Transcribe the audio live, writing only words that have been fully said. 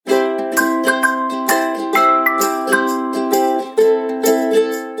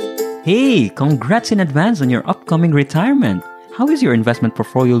Hey, congrats in advance on your upcoming retirement. How is your investment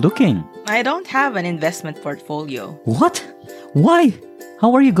portfolio looking? I don't have an investment portfolio. What? Why?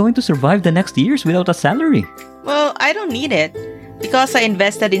 How are you going to survive the next years without a salary? Well, I don't need it because I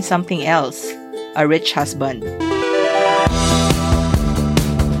invested in something else. A rich husband.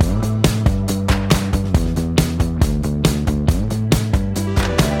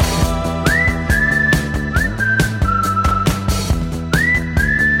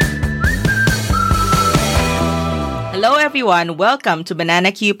 Hello everyone, welcome to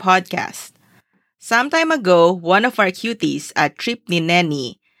Banana Q Podcast. Some time ago, one of our cuties at Trip ni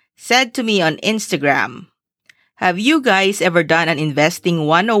Neni said to me on Instagram, "Have you guys ever done an investing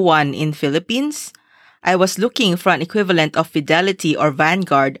 101 in Philippines? I was looking for an equivalent of Fidelity or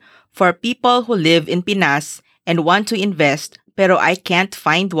Vanguard for people who live in Pinas and want to invest pero I can't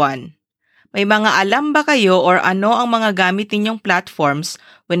find one. May mga alam ba kayo or ano ang mga gamit ninyong platforms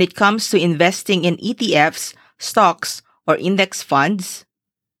when it comes to investing in ETFs, stocks, or index funds?"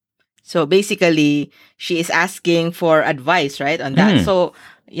 So basically, she is asking for advice, right, on that. So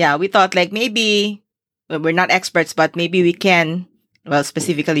yeah, we thought like maybe we're not experts, but maybe we can, well,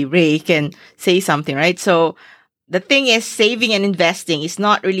 specifically Ray can say something, right? So the thing is, saving and investing is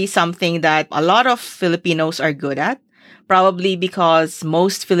not really something that a lot of Filipinos are good at. Probably because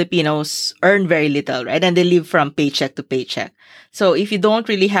most Filipinos earn very little, right? And they live from paycheck to paycheck. So if you don't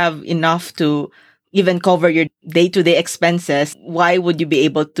really have enough to even cover your day-to-day expenses, why would you be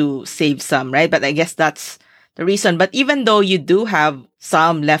able to save some, right? But I guess that's the reason. But even though you do have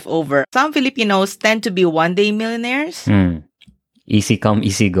some left over, some Filipinos tend to be one-day millionaires. Easy come,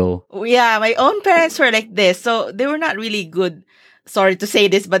 easy go. Yeah, my own parents were like this. So they were not really good. Sorry to say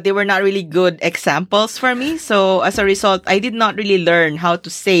this, but they were not really good examples for me. So as a result, I did not really learn how to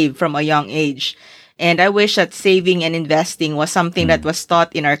save from a young age. And I wish that saving and investing was something that was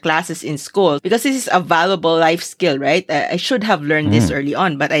taught in our classes in school because this is a valuable life skill, right? I should have learned this early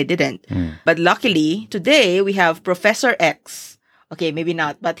on, but I didn't. But luckily, today we have Professor X. Okay, maybe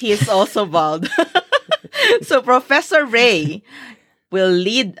not, but he is also bald. So Professor Ray will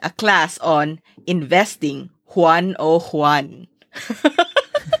lead a class on investing Juan o Juan.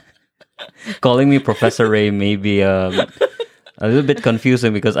 Calling me Professor Ray may be a little bit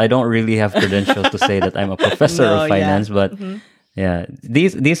confusing because I don't really have credentials to say that I'm a professor of finance. Yeah. But yeah,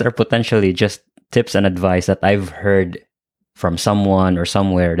 these are potentially just tips and advice that I've heard from someone or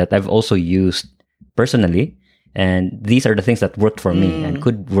somewhere that I've also used personally. And these are the things that worked for me and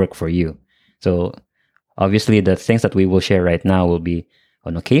could work for you. So obviously the things that we will share right now will be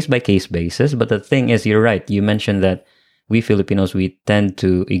on a case-by-case basis. But the thing is, you're right. You mentioned that we Filipinos, we tend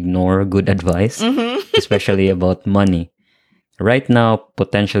to ignore good advice, especially about money. Right now,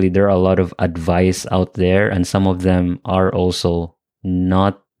 potentially, there are a lot of advice out there, and some of them are also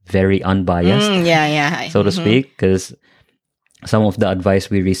not very unbiased, so to speak, because some of the advice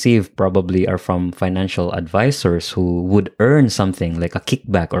we receive probably are from financial advisors who would earn something like a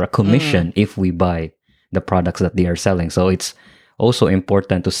kickback or a commission if we buy the products that they are selling. So it's also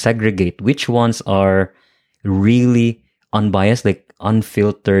important to segregate which ones are really unbiased, like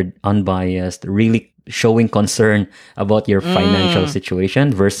unfiltered, unbiased, really showing concern about your financial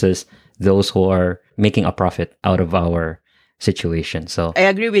situation versus those who are making a profit out of our situation. So I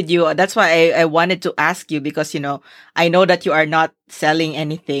agree with you. That's why I wanted to ask you because, I know that you are not selling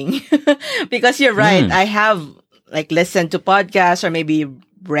anything because you're right. I have like listened to podcasts or maybe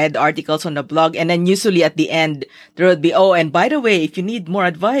read articles on the blog. And then usually at the end, there would be, oh, and by the way, if you need more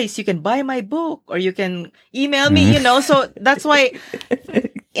advice, you can buy my book or you can email me, So that's why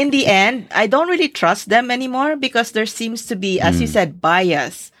in the end, I don't really trust them anymore because there seems to be, as you said,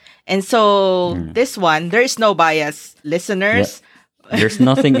 bias. And so this one, there is no bias, listeners. Yeah. There's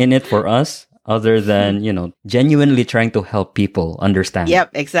nothing in it for us other than, genuinely trying to help people understand.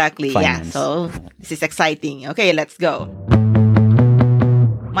 Yep, exactly. Finance. Yeah, so this is exciting. Okay, let's go.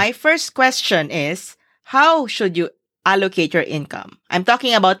 My first question is, how should you allocate your income? I'm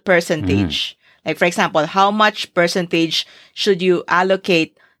talking about percentage. Like, for example, how much percentage should you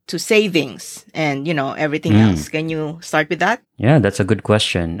allocate to savings and, everything else? Can you start with that? Yeah, that's a good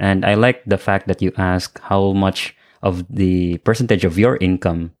question. And I like the fact that you ask how much of the percentage of your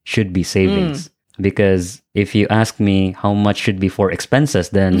income should be savings. Because if you ask me how much should be for expenses,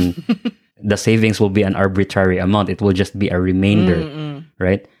 then the savings will be an arbitrary amount. It will just be a remainder,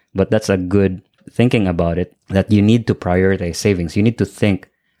 right? But that's a good thinking about it, that you need to prioritize savings. You need to think,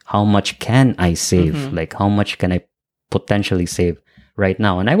 how much can I save? Like, how much can I potentially save right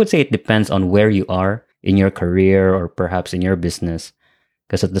now? And I would say it depends on where you are in your career or perhaps in your business.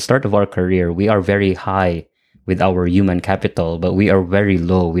 Because at the start of our career, we are very high with our human capital, but we are very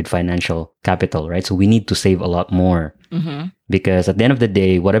low with financial capital, right? So we need to save a lot more. Because at the end of the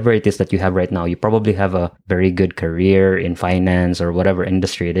day, whatever it is that you have right now, you probably have a very good career in finance or whatever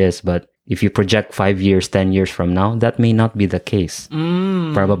industry it is. But if you project 5 years, 10 years from now, that may not be the case.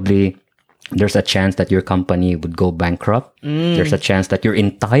 Probably there's a chance that your company would go bankrupt. There's a chance that your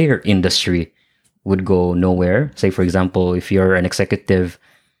entire industry would go nowhere. Say, for example, if you're an executive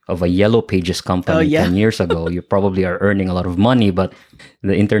of a Yellow Pages company 10 years ago, you probably are earning a lot of money, but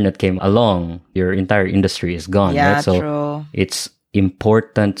the internet came along, your entire industry is gone, right? So true. It's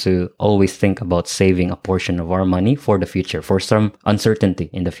important to always think about saving a portion of our money for the future, for some uncertainty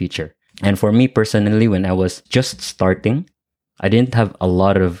in the future. And for me personally, when I was just starting, I didn't have a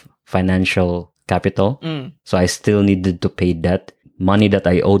lot of financial capital. So I still needed to pay debt, money that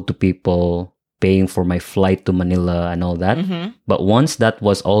I owed to people, paying for my flight to Manila and all that. But once that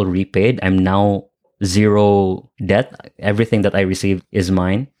was all repaid, I'm now zero debt. Everything that I received is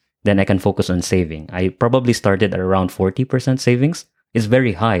mine. Then I can focus on saving. I probably started at around 40% savings. It's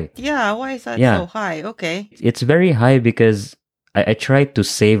very high. Yeah, why is that so high? Okay. It's very high because I try to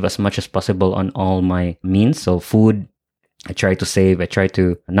save as much as possible on all my means. So food, I try to save. I try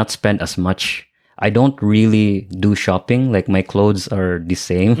to not spend as much. I don't really do shopping. Like my clothes are the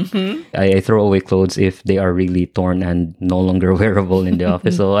same. I throw away clothes if they are really torn and no longer wearable in the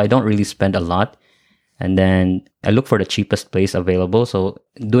office. So I don't really spend a lot. And then I look for the cheapest place available. So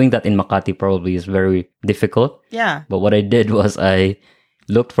doing that in Makati probably is very difficult. Yeah. But what I did was I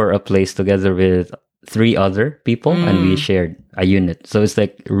looked for a place together with 3 other people and we shared a unit. So it's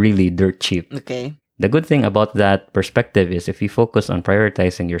like really dirt cheap. Okay. The good thing about that perspective is if you focus on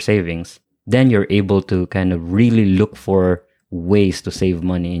prioritizing your savings, then you're able to kind of really look for ways to save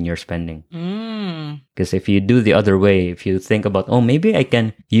money in your spending. Because if you do the other way, if you think about, oh, maybe I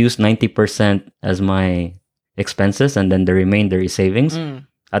can use 90% as my expenses and then the remainder is savings.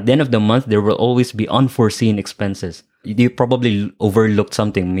 At the end of the month, there will always be unforeseen expenses. You probably overlooked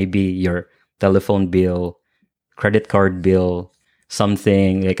something, maybe your telephone bill, credit card bill,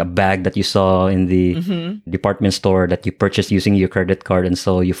 something like a bag that you saw in the department store that you purchased using your credit card, and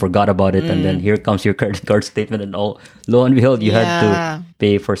so you forgot about it, and then here comes your credit card statement, and all lo and behold, you had to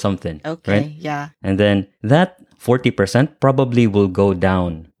pay for something. Okay, right? Yeah. And then that 40% probably will go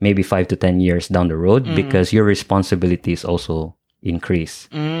down maybe 5 to 10 years down the road because your responsibilities also increase.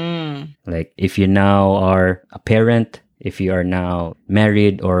 Like if you now are a parent, if you are now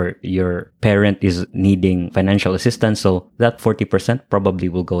married, or your parent is needing financial assistance, so that 40% probably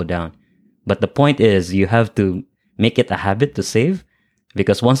will go down. But the point is, you have to make it a habit to save,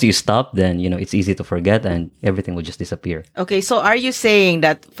 because once you stop, then, it's easy to forget and everything will just disappear. Okay, so are you saying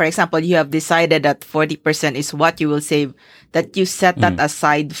that, for example, you have decided that 40% is what you will save, that you set that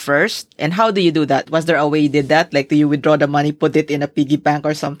aside first? And how do you do that? Was there a way you did that? Like, do you withdraw the money, put it in a piggy bank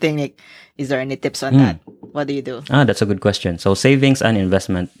or something? Like, is there any tips on that? What do you do? That's a good question. So savings and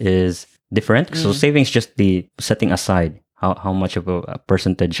investment is different. So savings, just the setting aside how much of a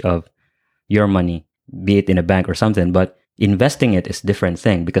percentage of your money, be it in a bank or something, but investing it is different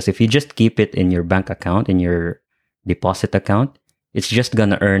thing, because if you just keep it in your bank account, in your deposit account, it's just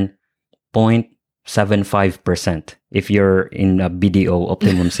gonna earn 0.75% if you're in a BDO,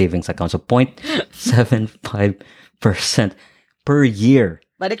 optimum savings account. So 0.75% per year.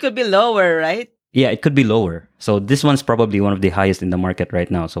 But it could be lower, right? Yeah, it could be lower. So this one's probably one of the highest in the market right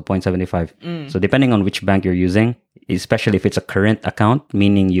now. So 0.75. So depending on which bank you're using, especially if it's a current account,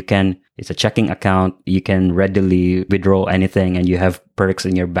 meaning it's a checking account, you can readily withdraw anything and you have perks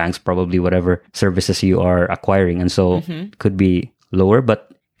in your banks, probably whatever services you are acquiring. And so it could be lower.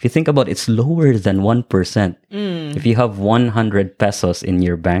 But if you think about it, it's lower than 1%. If you have 100 pesos in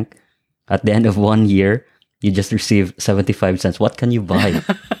your bank, at the end of 1 year, you just receive 75 cents. What can you buy?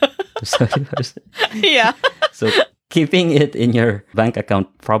 75%. Yeah. So keeping it in your bank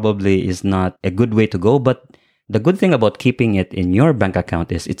account probably is not a good way to go. But the good thing about keeping it in your bank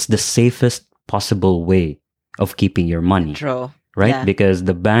account is it's the safest possible way of keeping your money. True. Right? Yeah. Because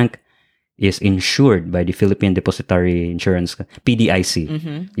the bank is insured by the Philippine Depository Insurance,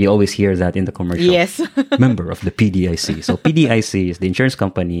 PDIC. You always hear that in the commercial. Yes. Member of the PDIC. So PDIC is the insurance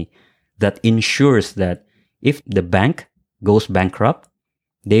company that ensures that if the bank goes bankrupt,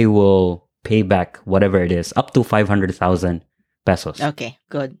 they will pay back whatever it is, up to 500,000 pesos. Okay,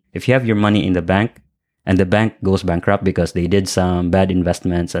 good. If you have your money in the bank and the bank goes bankrupt because they did some bad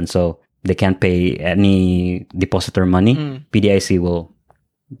investments and so they can't pay any depositor money, PDIC will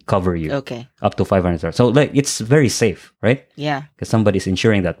cover you. Okay. Up to 500,000. So it's very safe, right? Yeah. Because somebody's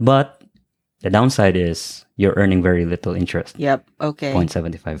insuring that. But the downside is you're earning very little interest. Yep. Okay.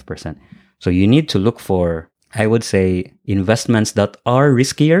 0.75%. So you need to look for I would say investments that are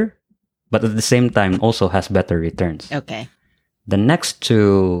riskier, but at the same time also has better returns. Okay. The next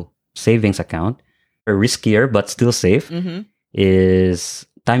two savings account are riskier but still safe is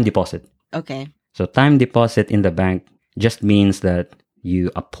time deposit. Okay. So time deposit in the bank just means that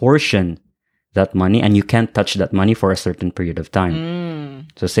you apportion that money and you can't touch that money for a certain period of time.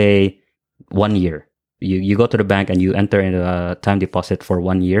 So say 1 year. You go to the bank and you enter in a time deposit for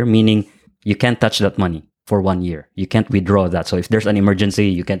 1 year, meaning you can't touch that money for 1 year. You can't withdraw that. So if there's an emergency,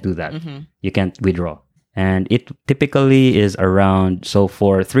 you can't do that. You can't withdraw. And it typically is around, so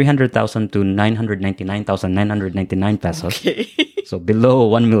for 300,000 to 999,999 pesos. Okay. So below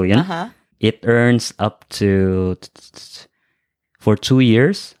 1 million, it earns up to, for 2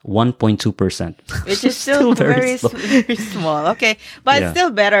 years, 1.2%. Which is still very small. Okay. But it's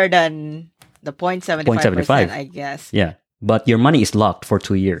still better than the 0.75%, I guess. Yeah. But your money is locked for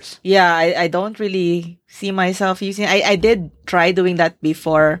 2 years. Yeah, I don't really see myself using I did try doing that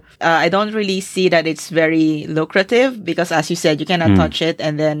before. I don't really see that it's very lucrative because, as you said, you cannot touch it.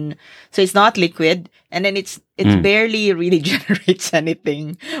 And then, so it's not liquid. And then it barely really generates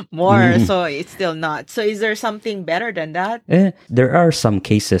anything more. So it's still not. So is there something better than that? There are some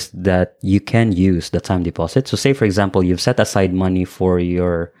cases that you can use the time deposit. So say, for example, you've set aside money for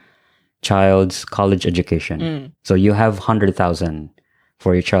your child's college education. So you have 100,000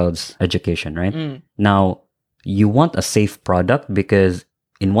 for your child's education, right? Now, you want a safe product because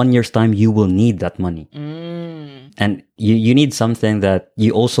in 1 year's time, you will need that money. And you need something that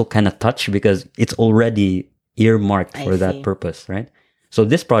you also cannot touch because it's already earmarked for that purpose, right? So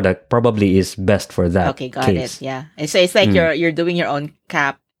this product probably is best for that Okay, got case. it. Yeah. It's like you're doing your own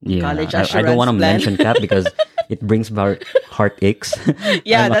CAP, college assurance I don't want to plan. mention CAP because it brings about heartaches.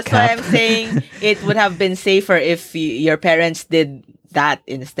 Yeah, that's why I'm saying it would have been safer if your parents did that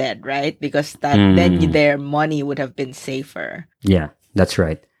instead, right? Because then their money would have been safer. Yeah, that's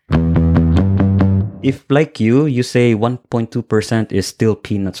right. If like you say 1.2% is still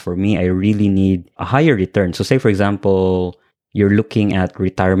peanuts for me, I really need a higher return. So say, for example, you're looking at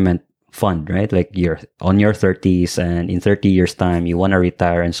retirement fund, right? Like you're on your 30s and in 30 years time, you want to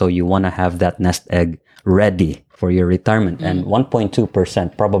retire. And so you want to have that nest egg ready for your retirement. And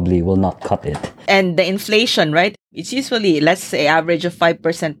 1.2% probably will not cut it. And the inflation, right? It's usually, let's say, average of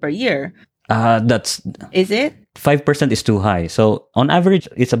 5% per year. Is it? 5% is too high. So on average,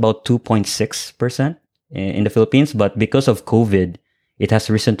 it's about 2.6% in the Philippines. But because of COVID, it has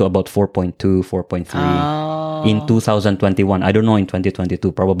risen to about 4.2, 4.3 in 2021. I don't know in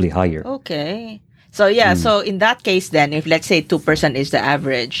 2022, probably higher. Okay. So so in that case then, if let's say 2% is the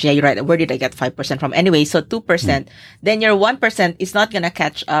average, yeah, you're right. Where did I get 5% from? Anyway, so 2%, then your 1% is not going to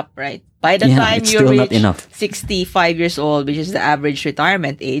catch up, right? By the time you reach 65 years old, which is the average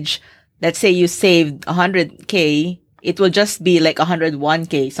retirement age, let's say you saved 100K, it will just be like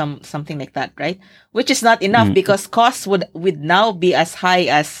 101K, something like that, right? Which is not enough because costs would now be as high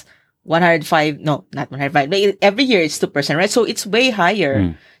as 105, no, not 105, but every year it's 2%, right? So it's way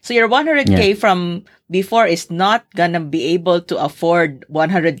higher. So your 100K from before is not gonna be able to afford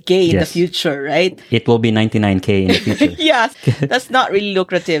 100K in the future, right? It will be 99K in the future. Yes, that's not really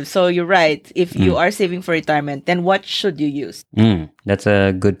lucrative. So you're right. If you are saving for retirement, then what should you use? That's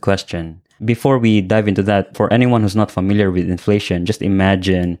a good question. Before we dive into that, for anyone who's not familiar with inflation, just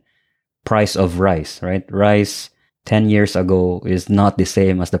imagine price of rice, right? Rice 10 years ago is not the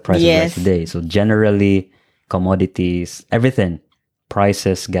same as the price of rice today. So generally, commodities, everything,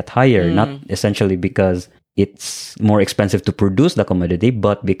 prices get higher, not essentially because it's more expensive to produce the commodity,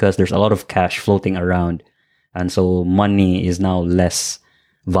 but because there's a lot of cash floating around. And so money is now less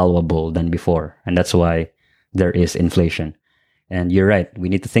valuable than before. And that's why there is inflation. And you're right. We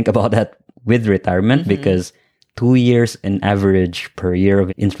need to think about that with retirement because 2 years in average per year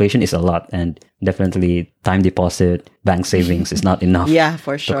of inflation is a lot. And definitely time deposit, bank savings is not enough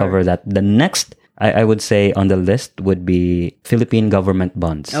for sure. to cover that. The next, I would say on the list would be Philippine government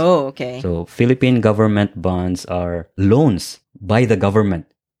bonds. Oh, okay. So Philippine government bonds are loans by the government.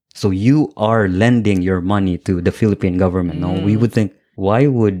 So you are lending your money to the Philippine government. Now, we would think, why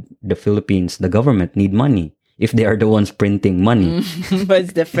would the Philippines, the government, need money if they are the ones printing money? But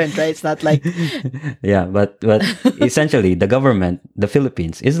it's different, right? It's not like... Yeah, but essentially, the government, the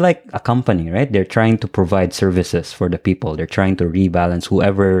Philippines, is like a company, right? They're trying to provide services for the people. They're trying to rebalance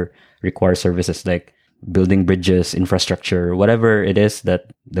whoever requires services like building bridges, infrastructure, whatever it is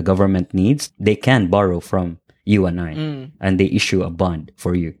that the government needs. They can borrow from you and I, and they issue a bond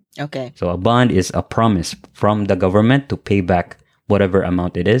for you. Okay. So a bond is a promise from the government to pay back whatever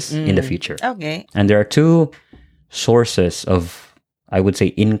amount it is in the future. Okay. And there are two sources of I would say,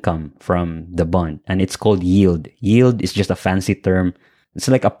 income from the bond, and it's called yield. Yield is just a fancy term. It's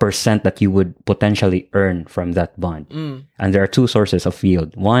like a percent that you would potentially earn from that bond. And there are two sources of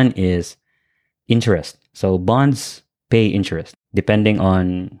yield. One is interest. So bonds pay interest depending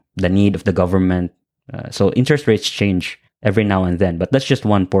on the need of the government. So interest rates change every now and then, but that's just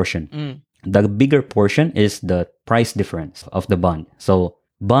one portion. The bigger portion is the price difference of the bond. So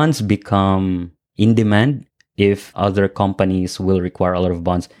bonds become in demand if other companies will require a lot of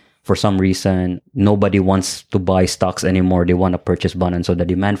bonds. For some reason, nobody wants to buy stocks anymore. They want to purchase bonds. And so the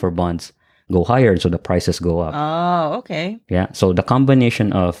demand for bonds go higher. And so the prices go up. Oh, okay. Yeah. So the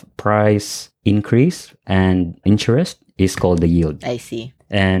combination of price increase and interest is called the yield. I see.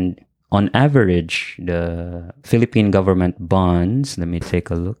 And on average, the Philippine government bonds, let me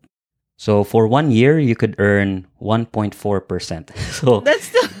take a look. So for 1 year, you could earn 1.4%. So that's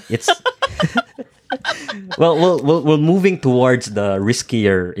still... it's... well, we're moving towards the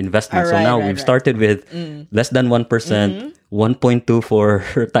riskier investment. So now we've started with less than 1%, 1.2 for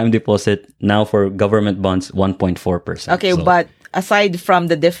time deposit. Now for government bonds, 1.4%. Okay, so, but aside from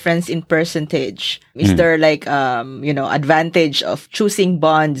the difference in percentage, is there like advantage of choosing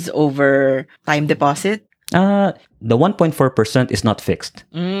bonds over time deposit? The 1.4% is not fixed.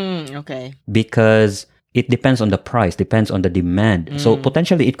 Okay. Because it depends on the price, depends on the demand. So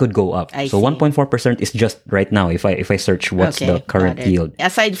potentially it could go up. So 1.4% is just right now if I search what's the current yield.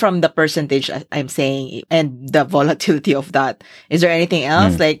 Aside from the percentage I'm saying and the volatility of that, is there anything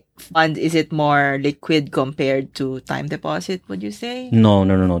else like fund? Is it more liquid compared to time deposit, would you say? No.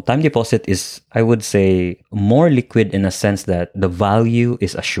 Time deposit is, I would say, more liquid in a sense that the value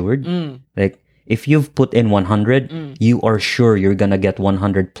is assured. Like if you've put in 100, you are sure you're going to get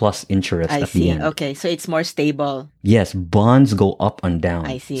 100 plus interest at the end. Okay, so it's more stable. Yes, bonds go up and down.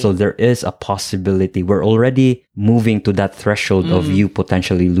 I see. So there is a possibility. We're already moving to that threshold of you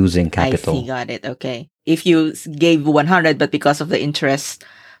potentially losing capital. I see, got it. Okay. If you gave 100, but because of the interest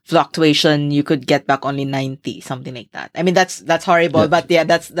fluctuation, you could get back only 90, something like that. I mean, that's horrible, but yeah,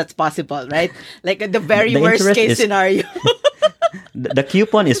 that's possible, right? Like the very worst case scenario. The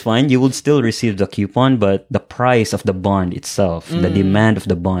coupon is fine. You would still receive the coupon, but the price of the bond itself, the demand of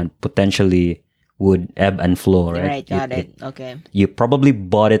the bond potentially would ebb and flow, right? Right, got it. Okay. You probably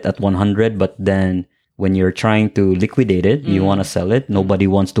bought it at 100, but then when you're trying to liquidate it, you want to sell it. Nobody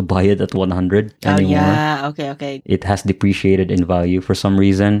wants to buy it at 100 anymore. Oh, yeah. Okay. It has depreciated in value for some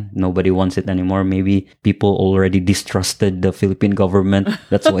reason. Nobody wants it anymore. Maybe people already distrusted the Philippine government.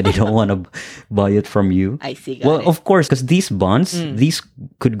 That's why they don't want to buy it from you. I see. Well, of course, because these bonds, these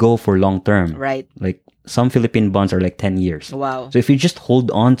could go for long term. Right. Like some Philippine bonds are like 10 years. Wow. So if you just hold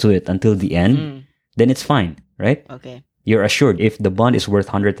on to it until the end, then it's fine, right? Okay. You're assured if the bond is worth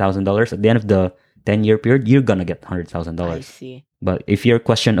 $100,000 at the end of the 10-year period, you're gonna get $100,000. I see. But if your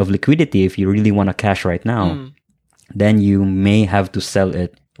question of liquidity, if you really want to cash right now, then you may have to sell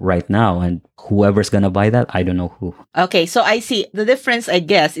it right now. And whoever's gonna buy that, I don't know who. Okay, so I see. The difference, I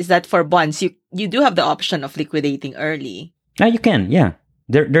guess, is that for bonds, you do have the option of liquidating early. You can, yeah.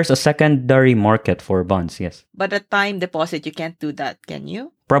 There's a secondary market for bonds, yes. But at time deposit, you can't do that, can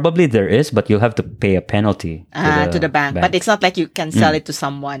you? Probably there is, but you'll have to pay a penalty to the bank. But it's not like you can sell it to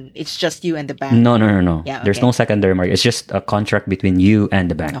someone. It's just you and the bank. No. Yeah, There's no secondary market. It's just a contract between you and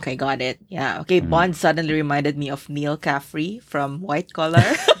the bank. Okay, got it. Yeah. Okay, bond suddenly reminded me of Neil Caffrey from White Collar.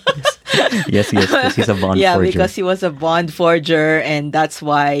 Yes. He's a bond forger. Yeah, because he was a bond forger, and that's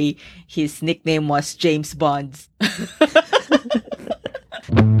why his nickname was James Bond.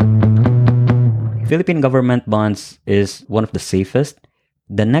 Philippine government bonds is one of the safest.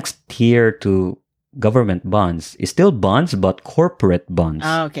 The next tier to government bonds is still bonds, but corporate bonds.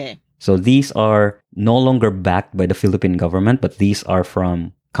 Okay. So these are no longer backed by the Philippine government, but these are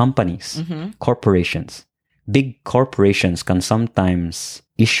from companies, corporations. Big corporations can sometimes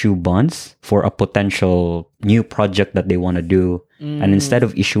issue bonds for a potential new project that they want to do. And instead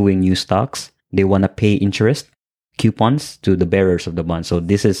of issuing new stocks, they want to pay interest, coupons to the bearers of the bond. So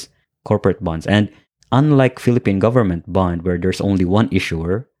this is corporate bonds. And unlike Philippine government bond, where there's only one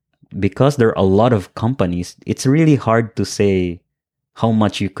issuer, because there are a lot of companies, it's really hard to say how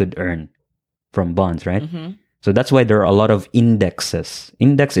much you could earn from bonds, right? So that's why there are a lot of indexes.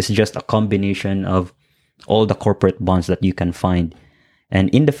 Index is just a combination of all the corporate bonds that you can find. And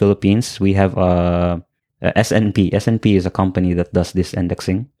in the Philippines, we have S&P. S&P is a company that does this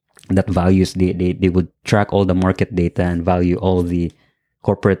indexing, that values, they would track all the market data and value all the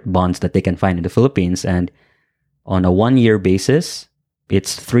corporate bonds that they can find in the Philippines. And on a 1 year basis,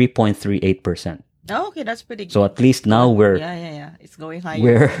 it's 3.38%. Oh, okay, that's pretty good. So at least now Yeah. It's going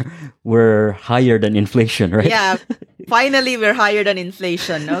higher. we're higher than inflation, right? Yeah. Finally, we're higher than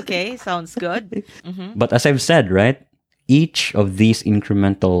inflation. Okay, sounds good. Mm-hmm. But as I've said, right, each of these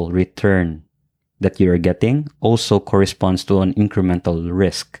incremental return that you're getting also corresponds to an incremental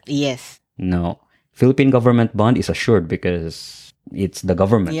risk. Yes. No, Philippine government bond is assured because it's the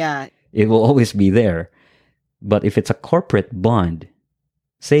government. Yeah. It will always be there. But if it's a corporate bond,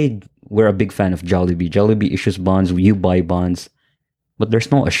 say we're a big fan of Jollibee. Jollibee issues bonds, you buy bonds, but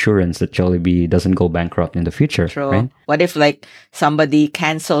there's no assurance that Jollibee doesn't go bankrupt in the future. True. Right? What if like somebody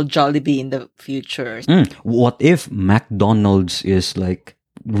canceled Jollibee in the future? What if McDonald's is like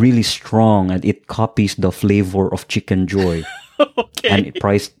really strong and it copies the flavor of Chicken Joy Okay. and it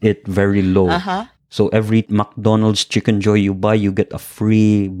priced it very low? Uh-huh. So every McDonald's Chicken Joy you buy, you get a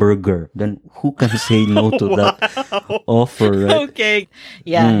free burger. Then who can say no to that offer, right? Okay.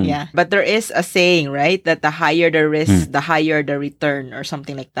 Yeah. But there is a saying, right? That the higher the risk, the higher the return or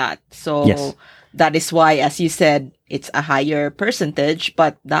something like that. So Yes. that is why, as you said, it's a higher percentage,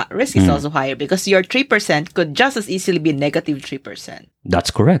 but that risk is also higher because your 3% could just as easily be negative 3%.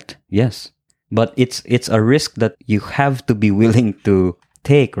 That's correct. Yes. But it's a risk that you have to be willing to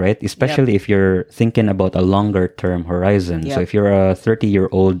take, right? Especially if you're thinking about a longer term horizon. So Yep. if you're a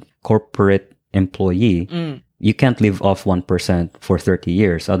 30-year-old corporate employee, you can't live off 1% for 30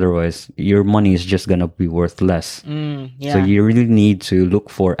 years. Otherwise, your money is just going to be worth less. Yeah. So you really need to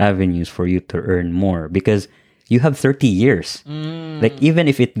look for avenues for you to earn more because you have 30 years. Like even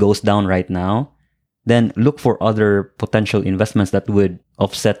if it goes down right now, then look for other potential investments that would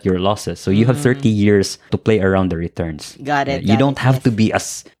offset your losses. So you have 30 years to play around the returns. Got it. You don't have to be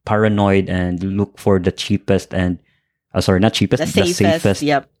as paranoid and look for the cheapest and not cheapest, The safest.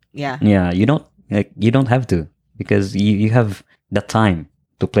 Yep. Yeah. Yeah, you don't have to because you have the time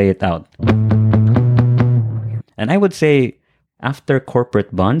to play it out. And I would say after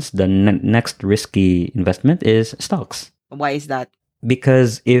corporate bonds, the next risky investment is stocks. Why is that?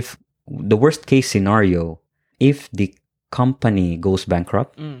 Because if the worst case scenario, if the company goes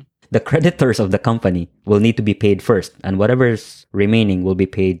bankrupt, the creditors of the company will need to be paid first, and whatever's remaining will be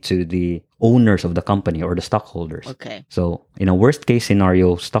paid to the owners of the company or the stockholders. Okay. So in a worst case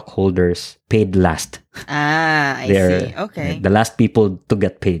scenario, stockholders paid last. I They're see. Okay. the last people to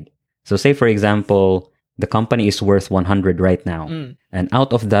get paid. So say for example, the company is worth 100 right now, and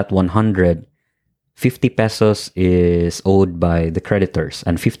out of that 100, 50 pesos is owed by the creditors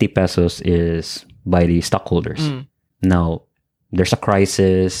and 50 pesos is by the stockholders. Now, there's a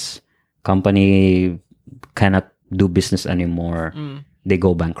crisis, company cannot do business anymore, they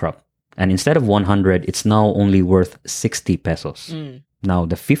go bankrupt. And instead of 100, it's now only worth 60 pesos. Now,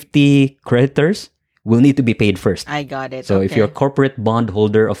 the 50 creditors will need to be paid first. I got it. So if you're a corporate bond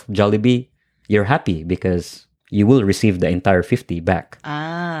holder of Jollibee, you're happy because you will receive the entire 50 back.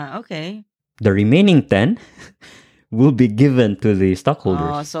 Okay. The remaining 10 will be given to the stockholders.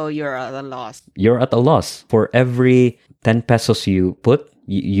 Oh, so you're at a loss. You're at a loss. For every 10 pesos you put,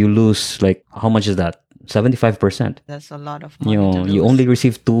 you lose like, how much is that? 75%. That's a lot of money. You only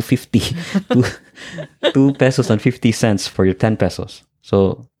receive 2.50, 2 pesos and 50 cents for your 10 pesos.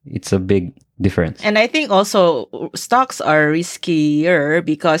 So it's a big difference. And I think also stocks are riskier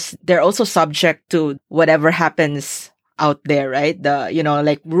because they're also subject to whatever happens out there, right?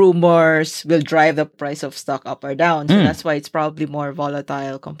 Like rumors will drive the price of stock up or down. So that's why it's probably more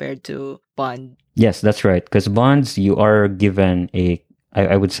volatile compared to bond. Yes, that's right. Because bonds, you are given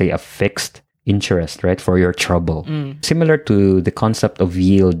I would say a fixed interest, right, for your trouble. Similar to the concept of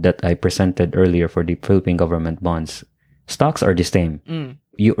yield that I presented earlier for the Philippine government bonds. Stocks are the same.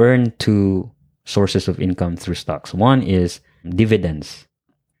 You earn two sources of income through stocks. One is dividends.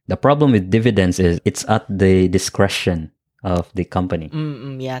 The problem with dividends is it's at the discretion of the company.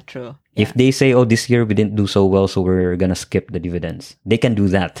 Yeah, true. If they say, oh, this year we didn't do so well, so we're going to skip the dividends, they can do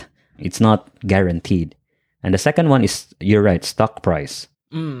that. It's not guaranteed. And the second one is, you're right, stock price.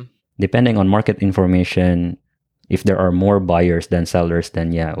 Depending on market information, if there are more buyers than sellers,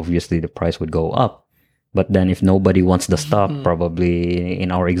 then yeah, obviously the price would go up. But then if nobody wants the stock, probably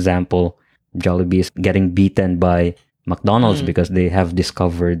in our example, Jollibee is getting beaten by McDonald's because they have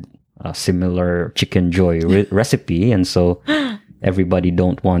discovered a similar Chicken Joy recipe, and so everybody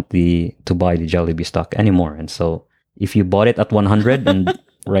don't want to buy the Jollibee stock anymore. And so if you bought it at 100 and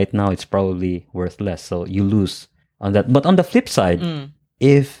right now it's probably worth less, so you lose on that. But on the flip side,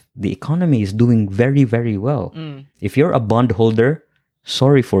 if the economy is doing very, very well, if you're a bond holder,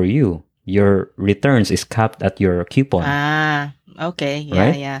 sorry for you, your returns is capped at your coupon. Okay. Yeah,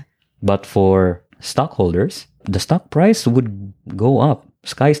 right? yeah. But for stockholders, the stock price would go up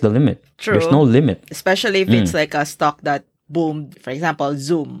sky's the limit. True. There's no limit. Especially if it's like a stock that boomed, for example,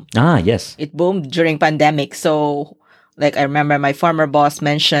 Zoom. Yes. It boomed during pandemic. So like I remember my former boss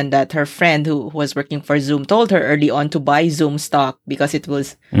mentioned that her friend who was working for Zoom told her early on to buy Zoom stock because it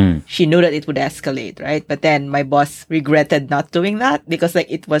was, she knew that it would escalate, right? But then my boss regretted not doing that because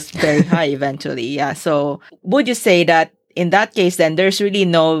like it was very high eventually. Yeah. So would you say that in that case, then there's really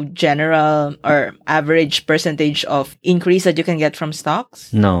no general or average percentage of increase that you can get from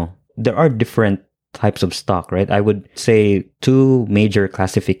stocks? No, there are different types of stock, right? I would say two major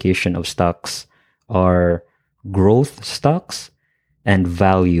classification of stocks are growth stocks and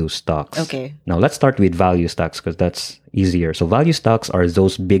value stocks. Okay. Now let's start with value stocks because that's easier. So value stocks are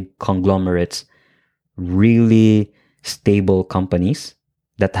those big conglomerates, really stable companies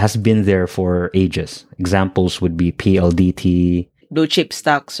that has been there for ages. Examples would be PLDT. Blue chip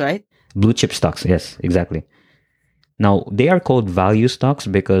stocks, right? Blue chip stocks, yes, exactly. Now, they are called value stocks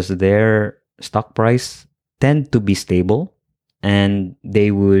because their stock price tend to be stable and they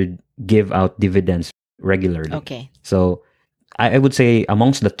would give out dividends regularly. Okay. So I would say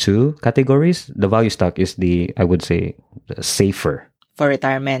amongst the two categories, the value stock is I would say, safer. For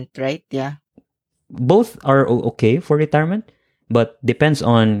retirement, right? Yeah. Both are okay for retirement, but depends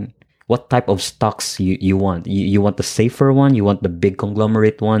on what type of stocks you want. You want the safer one? You want the big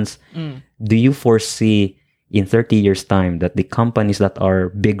conglomerate ones? Do you foresee in 30 years' time that the companies that are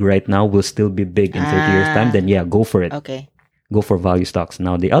big right now will still be big in 30 years' time? Then yeah, go for it. Okay. Go for value stocks.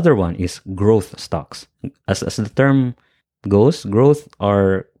 Now, the other one is growth stocks. As the term goes, growth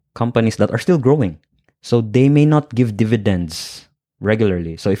are companies that are still growing. So they may not give dividends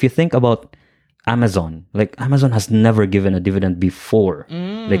regularly. So if you think about Amazon, like Amazon has never given a dividend before,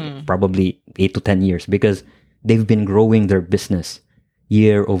 like probably 8 to 10 years because they've been growing their business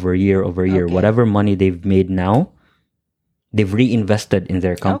year over year over year. Okay. Whatever money they've made now, they've reinvested in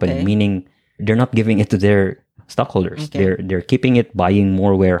their company, meaning they're not giving it to their stockholders. Okay. They're keeping it, buying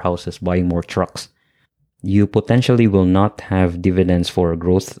more warehouses, buying more trucks. You potentially will not have dividends for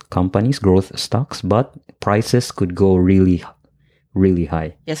growth companies, growth stocks, but prices could go really, really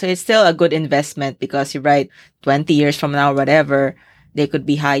high. Yeah, so it's still a good investment because you're right, 20 years from now, whatever, they could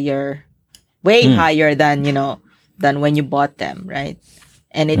be higher, way higher than, than when you bought them, right?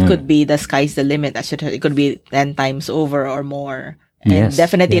 And it could be the sky's the limit. It could be 10 times over or more. And Yes,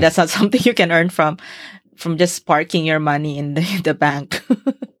 definitely that's not something you can earn from just parking your money in the bank.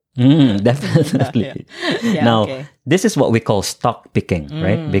 Definitely. Yeah, now, okay. this is what we call stock picking,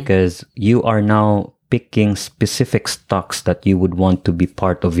 right? Because you are now picking specific stocks that you would want to be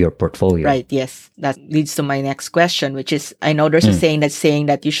part of your portfolio. Right, yes. That leads to my next question, which is, I know there's a saying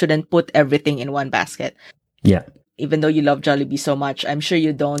that you shouldn't put everything in one basket. Yeah. Even though you love Jollibee so much, I'm sure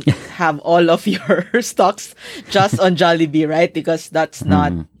you don't have all of your stocks just on Jollibee, right? Because that's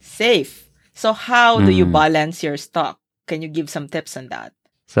not safe. So how do you balance your stock? Can you give some tips on that?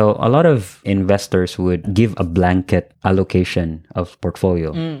 So a lot of investors would give a blanket allocation of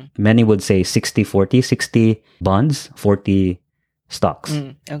portfolio. Many would say 60-40, 60 bonds, 40 stocks.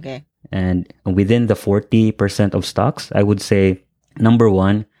 Okay. And within the 40% of stocks, I would say, number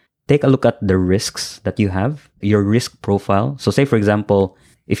one, take a look at the risks that you have, your risk profile. So say, for example,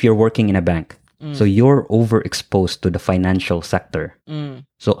 if you're working in a bank, so you're overexposed to the financial sector.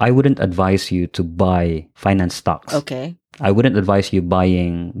 So I wouldn't advise you to buy finance stocks. Okay. I wouldn't advise you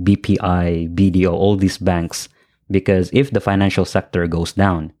buying BPI, BDO, all these banks, because if the financial sector goes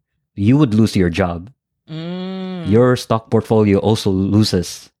down, you would lose your job. Your stock portfolio also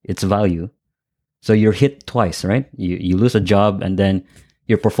loses its value. So you're hit twice, right? You lose a job and then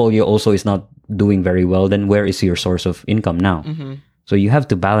your portfolio also is not doing very well. Then where is your source of income now? So you have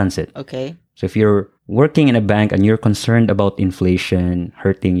to balance it. Okay. So if you're working in a bank and you're concerned about inflation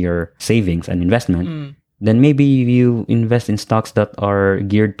hurting your savings and investment, then maybe you invest in stocks that are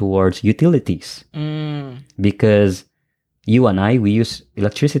geared towards utilities. Because you and I, we use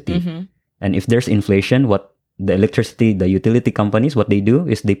electricity. And if there's inflation, what the utility companies, what they do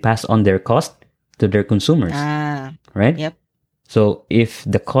is they pass on their cost to their consumers. Right? Yep. So if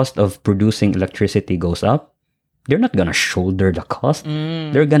the cost of producing electricity goes up, they're not going to shoulder the cost.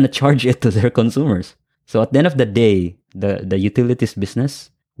 They're going to charge it to their consumers. So at the end of the day, the utilities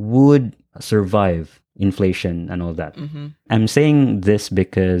business would survive inflation and all that. I'm saying this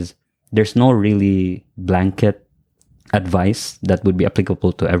because there's no really blanket advice that would be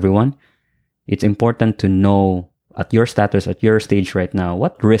applicable to everyone. It's important to know at your status, at your stage right now,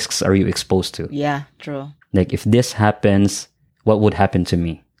 what risks are you exposed to? Yeah, true. Like if this happens, what would happen to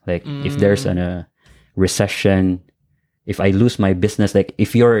me? Like if there's a recession, if I lose my business, like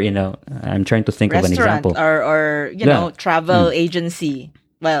if you're, I'm trying to think of an example. Or travel agency.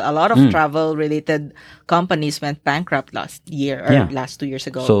 Well, a lot of travel related companies went bankrupt last year or last 2 years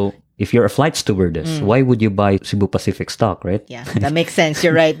ago. So if you're a flight stewardess, why would you buy Cebu Pacific stock, right? Yeah, that makes sense.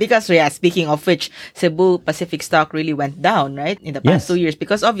 You're right. Because, speaking of which, Cebu Pacific stock really went down, right? In the past 2 years.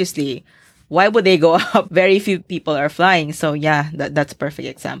 Because obviously, why would they go up? Very few people are flying. So yeah, that's a perfect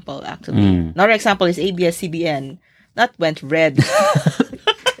example, actually. Another example is ABS-CBN. That went red.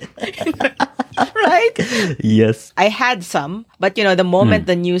 Right? Yes. I had some, but the moment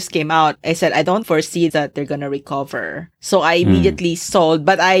the news came out, I said, I don't foresee that they're going to recover. So I immediately sold,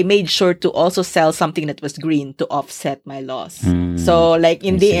 but I made sure to also sell something that was green to offset my loss. So like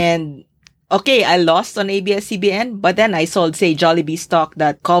in the end, okay, I lost on ABS-CBN, but then I sold, say, Jollibee stock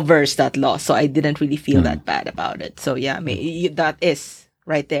that covers that loss. So I didn't really feel that bad about it. So yeah, that is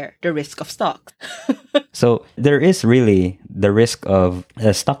right there, the risk of stock. So there is really the risk of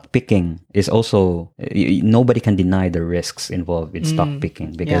stock picking is also, nobody can deny the risks involved in stock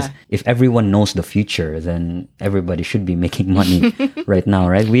picking, because if everyone knows the future, then everybody should be making money right now,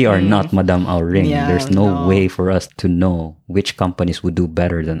 right? We are not Madame Auring. There's no way for us to know which companies would do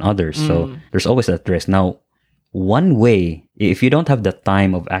better than others. So there's always that risk. Now, one way, if you don't have the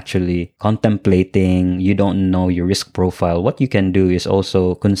time of actually contemplating, you don't know your risk profile, what you can do is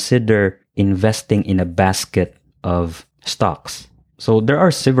also consider investing in a basket of stocks. So there are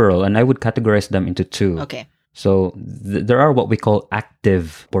several, and I would categorize them into two. Okay. So there are what we call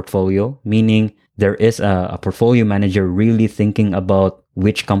active portfolio, meaning there is a portfolio manager really thinking about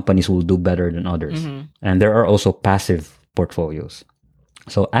which companies will do better than others. And there are also passive portfolios.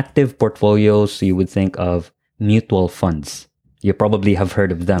 So active portfolios, you would think of mutual funds. You probably have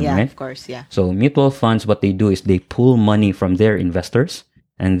heard of them, right? Yeah, of course, yeah. So mutual funds, what they do is they pull money from their investors,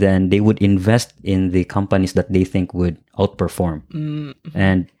 and then they would invest in the companies that they think would outperform.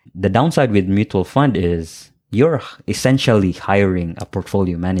 And the downside with mutual fund is you're essentially hiring a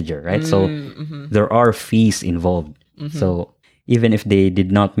portfolio manager, right? So there are fees involved. So even if they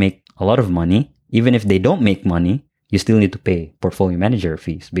did not make a lot of money, even if they don't make money, you still need to pay portfolio manager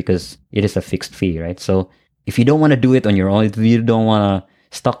fees because it is a fixed fee, right? So if you don't want to do it on your own, if you don't want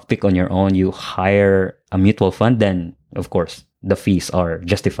to stock pick on your own, you hire a mutual fund, then of course the fees are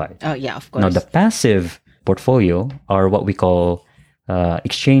justified. Oh yeah, of course. Now the passive portfolio are what we call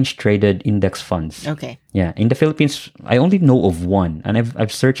exchange traded index funds. Okay. Yeah, in the Philippines, I only know of one, and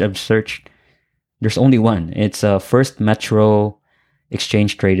I've searched. There's only one. It's a First Metro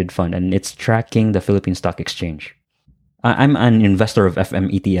exchange traded fund, and it's tracking the Philippine Stock Exchange. I'm an investor of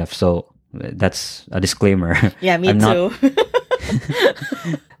FM ETF, so that's a disclaimer. Yeah, me too.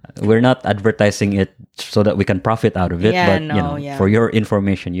 We're not advertising it so that we can profit out of it, but for your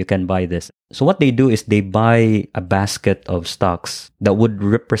information, you can buy this. So what they do is they buy a basket of stocks that would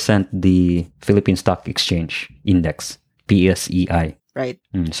represent the Philippine Stock Exchange Index, PSEI. Right.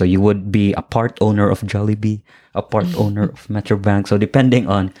 So you would be a part owner of Jollibee, a part owner of Metrobank. So depending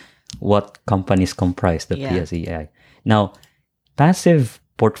on what companies comprise the PSEI. Now, passive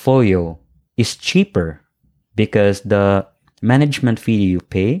portfolio is cheaper because the management fee you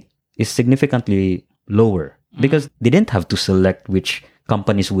pay is significantly lower because they didn't have to select which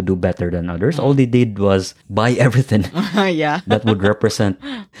companies would do better than others. All they did was buy everything that would represent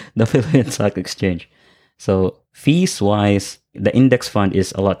the Philippine Stock Exchange. So fees wise, the index fund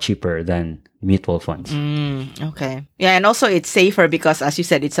is a lot cheaper than mutual funds. Okay. Yeah, and also it's safer because, as you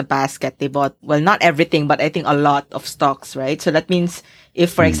said, it's a basket. They bought, well, not everything, but I think a lot of stocks, right? So that means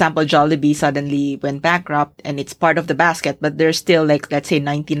if, for example, Jollibee suddenly went bankrupt and it's part of the basket, but there's still like, let's say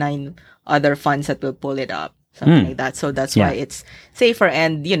 99 other funds that will pull it up, something like that. So that's why it's safer.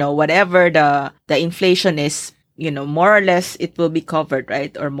 And, whatever the inflation is, more or less it will be covered,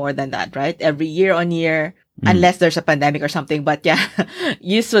 right? Or more than that, right? Every year on year. Unless there's a pandemic or something. But yeah,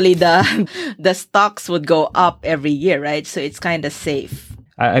 usually the stocks would go up every year, right? So it's kind of safe.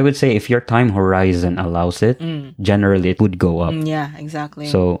 I would say if your time horizon allows it, generally it would go up. Yeah, exactly.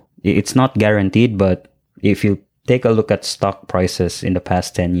 So it's not guaranteed, but if you take a look at stock prices in the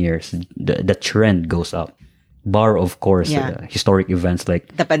past 10 years, the trend goes up. Bar, of course, historic events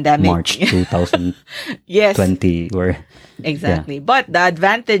like the pandemic. March 2020. Exactly. But the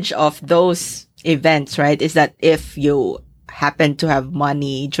advantage of those events, right, is that if you happen to have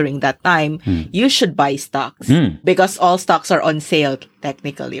money during that time, you should buy stocks because all stocks are on sale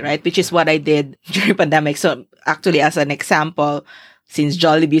technically, right? Which is what I did during pandemic. So actually, as an example, since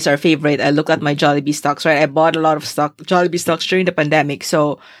Jollibee is our favorite, I look at my Jollibee stocks, right? I bought a lot of Jollibee stocks during the pandemic.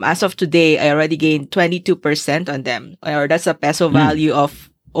 So as of today, I already gained 22% on them, or that's a peso value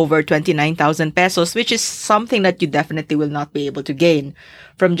of over 29,000 pesos, which is something that you definitely will not be able to gain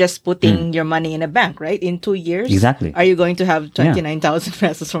from just putting your money in a bank, right? In 2 years. Exactly. Are you going to have 29,000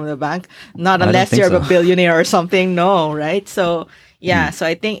 pesos from the bank? Not I don't unless think you're so. a billionaire or something. No, right? So, yeah. So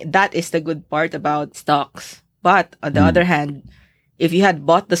I think that is the good part about stocks. But on the other hand, if you had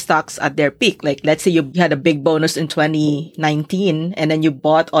bought the stocks at their peak, like let's say you had a big bonus in 2019 and then you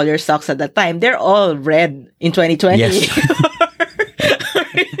bought all your stocks at that time, they're all red in 2020. Yes.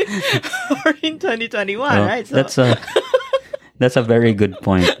 Or in 2021, right? So, that's a very good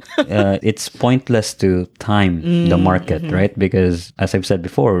point. It's pointless to time the market, right? Because as I've said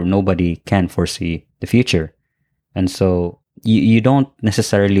before, nobody can foresee the future. And so you don't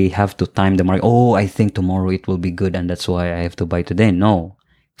necessarily have to time the market. Oh, I think tomorrow it will be good and that's why I have to buy today. No.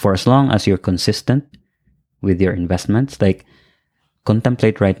 For as long as you're consistent with your investments, like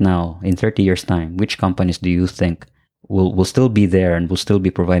contemplate right now, in 30 years' time, which companies do you think will still be there and will still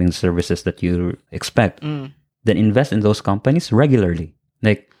be providing the services that you expect? Then invest in those companies regularly.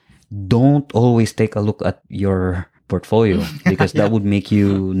 Like, don't always take a look at your portfolio because that would make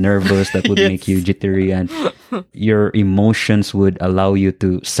you nervous, that would make you jittery, and your emotions would allow you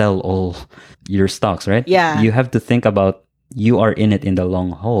to sell all your stocks, right? Yeah. You have to think about you are in it in the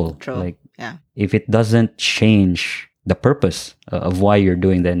long haul. True. Like, yeah. if it doesn't change the purpose of why you're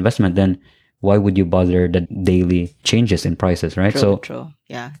doing the investment, then why would you bother the daily changes in prices, right? True.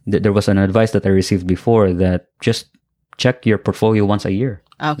 Yeah. There was an advice that I received before that just check your portfolio once a year.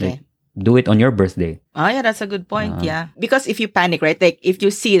 Okay. Like, do it on your birthday. Oh, yeah, that's a good point. Yeah. Because if you panic, right? Like, if you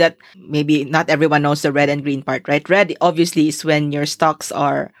see that maybe not everyone knows the red and green part, right? Red, obviously, is when your stocks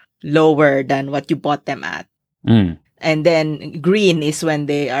are lower than what you bought them at. And then green is when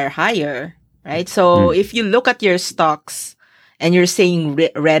they are higher, right? So if you look at your stocks and you're saying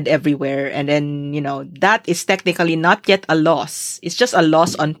red everywhere, and then, that is technically not yet a loss. It's just a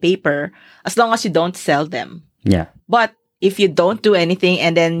loss on paper as long as you don't sell them. Yeah. But if you don't do anything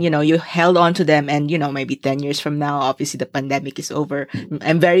and then, you held on to them and, maybe 10 years from now, obviously the pandemic is over.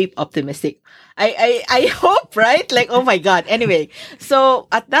 I'm very optimistic. I hope, right? Like, oh my God. Anyway, so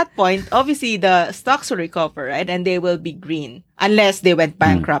at that point, obviously the stocks will recover, right? And they will be green unless they went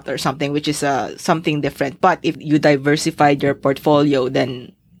bankrupt or something, which is something different. But if you diversified your portfolio,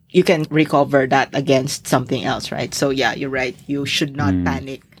 then you can recover that against something else, right? So yeah, you're right. You should not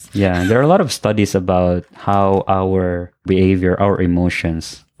panic. Yeah, there are a lot of studies about how our behavior, our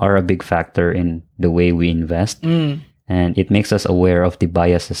emotions are a big factor in the way we invest. And it makes us aware of the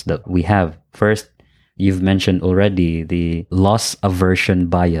biases that we have. First, you've mentioned already the loss aversion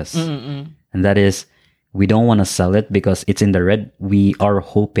bias. And that is, we don't want to sell it because it's in the red. We are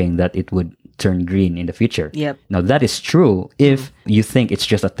hoping that it would turn green in the future. Yep. Now, that is true if you think it's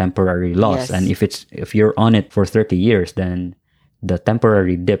just a temporary loss. Yes. And if you're on it for 30 years, then the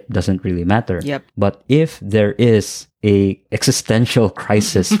temporary dip doesn't really matter. Yep. But if there is a existential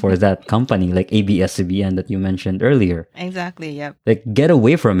crisis for that company, like ABS-CBN that you mentioned earlier, Exactly. Yep. like get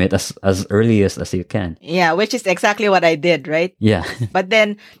away from it as early as you can. Yeah, which is exactly what I did, right? Yeah. But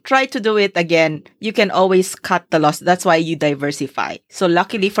then try to do it again. You can always cut the loss. That's why you diversify. So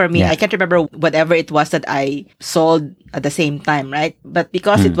luckily for me, I can't remember whatever it was that I sold at the same time, right? But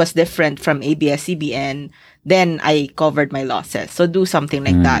because it was different from ABS-CBN, then I covered my losses. So do something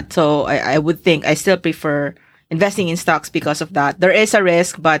like that. So I would think I still prefer investing in stocks because of that. There is a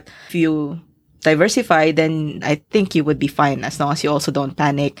risk, but if you diversify, then I think you would be fine as long as you also don't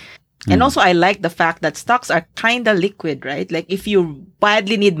panic. And also, I like the fact that stocks are kind of liquid, right? Like if you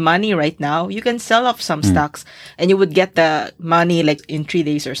badly need money right now, you can sell off some stocks and you would get the money like in 3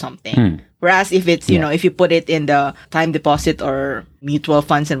 days or something. Whereas if it's, if you put it in the time deposit or mutual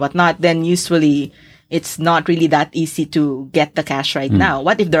funds and whatnot, then usually it's not really that easy to get the cash right now.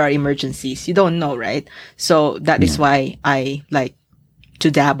 What if there are emergencies? You don't know, right? So that is why I like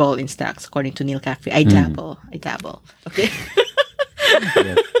to dabble in stocks, according to Neil Caffrey. I dabble. Okay.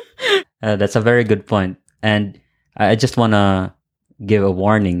 Yes. That's a very good point. And I just want to give a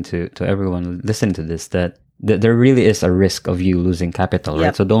warning to everyone listening to this that there really is a risk of you losing capital,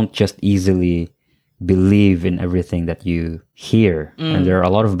 right? So don't just easily believe in everything that you hear. And there are a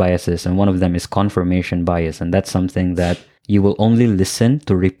lot of biases, and one of them is confirmation bias. And that's something that you will only listen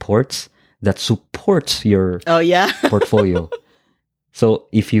to reports that supports your portfolio. So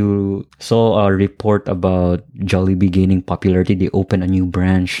if you saw a report about Jollibee gaining popularity, they open a new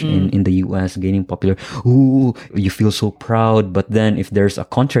branch in the US gaining popularity. Ooh, you feel so proud. But then if there's a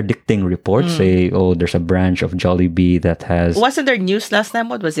contradicting report, say, oh, there's a branch of Jollibee that has... Wasn't there news last time?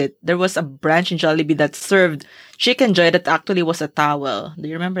 What was it? There was a branch in Jollibee that served Chicken Joy that actually was a towel. Do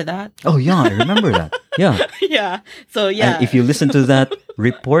you remember that? Oh, yeah, I remember that. Yeah. Yeah. So, yeah. And if you listen to that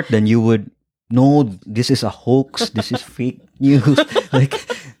report, then you would no, this is a hoax. This is fake news. Like,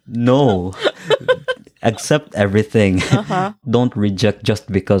 no, accept everything. Don't reject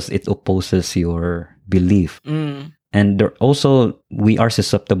just because it opposes your belief. And there also, we are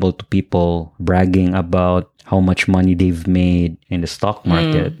susceptible to people bragging about how much money they've made in the stock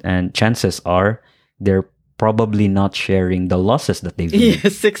market. And chances are they're probably not sharing the losses that they've made.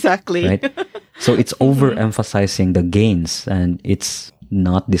 Yes, exactly. Right? So it's overemphasizing the gains and it's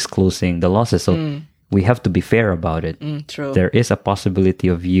not disclosing the losses. So we have to be fair about it. True. There is a possibility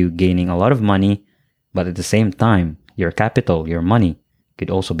of you gaining a lot of money, but at the same time, your capital, your money, could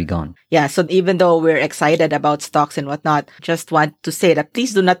also be gone. Yeah, so even though we're excited about stocks and whatnot, just want to say that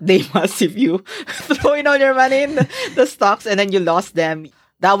please do not blame us if you throw in all your money in the stocks and then you lost them.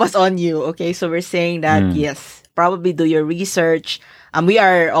 That was on you, okay? So we're saying that, yes, probably do your research. We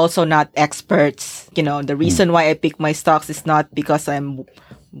are also not experts. You know, the reason why I pick my stocks is not because I'm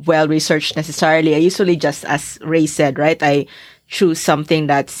well-researched necessarily. I usually just, as Ray said, right, I choose something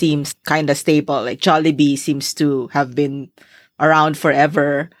that seems kind of stable. Like Jollibee seems to have been around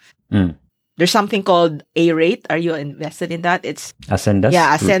forever. There's something called A-Rate. Are you invested in that? It's Ascendas?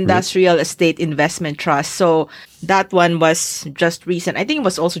 Yeah, Ascendas Real Estate Investment Trust. So that one was just recent. I think it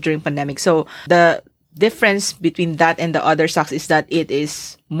was also during pandemic. So the difference between that and the other stocks is that it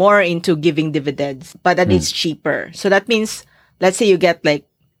is more into giving dividends, but that it's cheaper. So that means, let's say you get like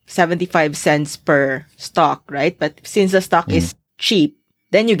 75 cents per stock, right? But since the stock is cheap,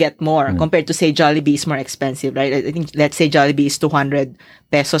 then you get more compared to, say, Jollibee is more expensive, right? I think, let's say Jollibee is 200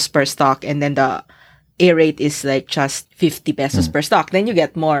 pesos per stock and then the A-Rate is like just 50 pesos per stock. Then you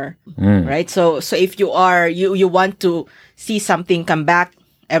get more, right? So if you are, you want to see something come back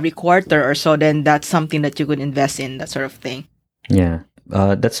every quarter or so, then that's something that you could invest in, that sort of thing. Yeah.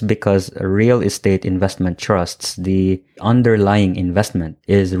 That's because real estate investment trusts, the underlying investment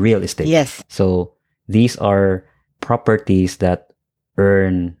is real estate. Yes. So these are properties that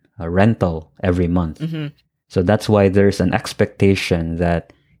earn a rental every month. So that's why there's an expectation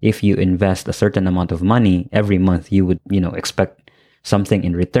that if you invest a certain amount of money every month, you would, expect something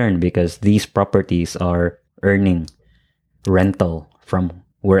in return because these properties are earning rental from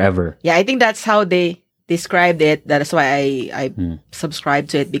wherever. Yeah, I think that's how they described it. That's why I subscribe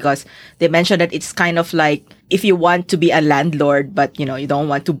to it, because they mentioned that it's kind of like if you want to be a landlord, but you don't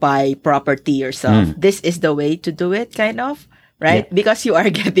want to buy property yourself. This is the way to do it, kind of. Right? Yeah. Because you are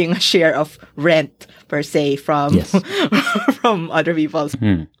getting a share of rent per se from from other people's.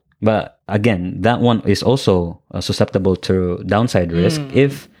 But again, that one is also susceptible to downside risk.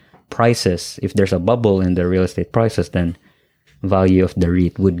 If there's a bubble in the real estate prices, then value of the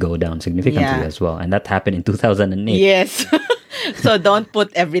REIT would go down significantly as well. And that happened in 2008. Yes. So don't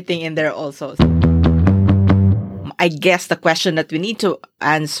put everything in there also. I guess the question that we need to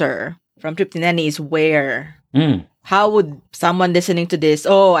answer from Trip Nineni is where... How would someone listening to this,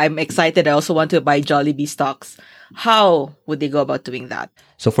 I'm excited, I also want to buy Jollibee stocks. How would they go about doing that?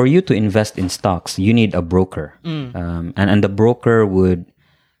 So for you to invest in stocks, you need a broker. And the broker would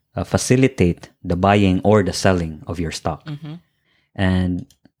facilitate the buying or the selling of your stock. And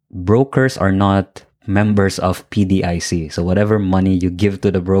brokers are not members of PDIC. So whatever money you give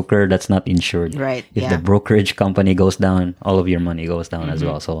to the broker, that's not insured. Right. If the brokerage company goes down, all of your money goes down as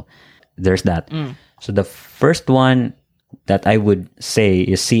well. So there's that. So the first one that I would say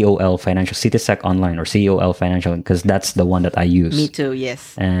is COL Financial, CitiSec Online or COL Financial, because that's the one that I use. Me too,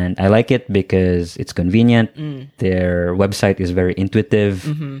 yes. And I like it because it's convenient. Their website is very intuitive.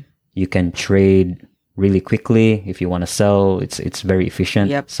 You can trade really quickly. If you want to sell, it's very efficient.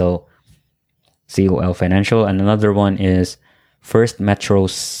 So COL Financial. And another one is First Metro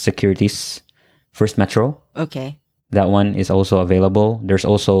Securities. First Metro. Okay. That one is also available. There's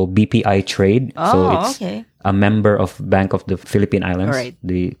also BPI Trade. So it's a member of Bank of the Philippine Islands,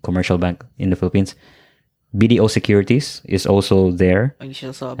 the commercial bank in the Philippines. BDO Securities is also there.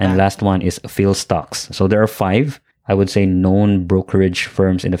 And last one is PhilStocks. So there are 5, I would say, known brokerage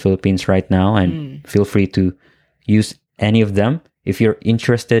firms in the Philippines right now. And feel free to use any of them. If you're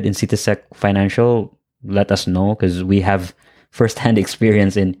interested in CitiSec Financial, let us know because we have first-hand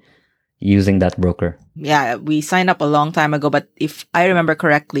experience in using that broker. Yeah, we signed up a long time ago, but if I remember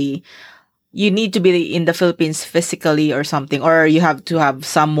correctly, you need to be in the Philippines physically or something, or you have to have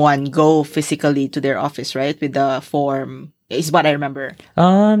someone go physically to their office, right? With the form, is what I remember.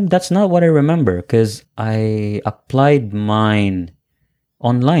 That's not what I remember because I applied mine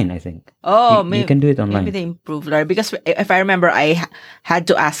online, I think. Oh, you can do it online. Maybe they improved, right? Because if I remember, I had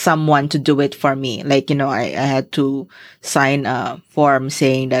to ask someone to do it for me. Like, I had to sign a form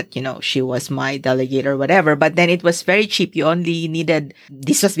saying that, she was my delegate or whatever. But then it was very cheap. You only needed,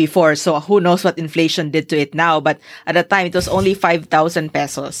 this was before, so who knows what inflation did to it now. But at the time, it was only 5,000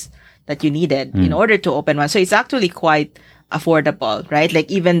 pesos that you needed in order to open one. So it's actually quite affordable, right?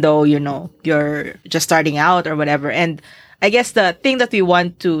 Like, even though, you're just starting out or whatever. And I guess the thing that we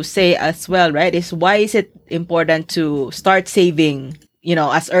want to say as well, right, is why is it important to start saving,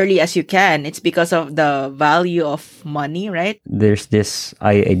 as early as you can? It's because of the value of money, right? There's this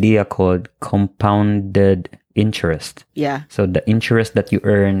idea called compounded interest. Yeah. So the interest that you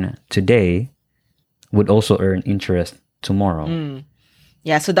earn today would also earn interest tomorrow.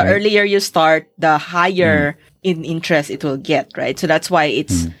 Yeah, so the earlier you start, the higher in interest it will get, right? So that's why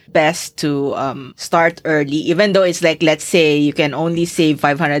it's best to start early, even though it's like, let's say you can only save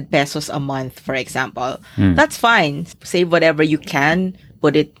 500 pesos a month, for example. That's fine. Save whatever you can,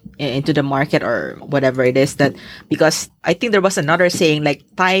 put it into the market or whatever it is that, because I think there was another saying like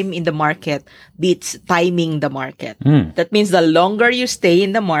time in the market beats timing the market. That means the longer you stay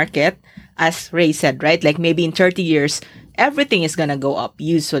in the market, as Ray said, right? Like maybe in 30 years, everything is going to go up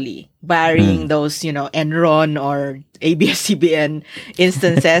usually, barring those, Enron or ABS-CBN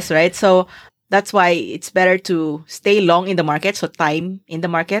instances, right? So that's why it's better to stay long in the market, so time in the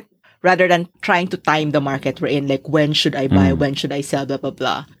market, rather than trying to time the market we're in, like when should I buy, when should I sell, blah, blah,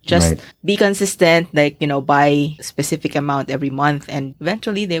 blah. Just be consistent, like, buy a specific amount every month and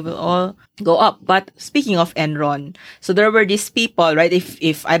eventually they will all go up. But speaking of Enron, so there were these people, right?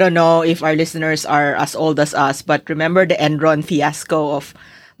 If I don't know if our listeners are as old as us, but remember the Enron fiasco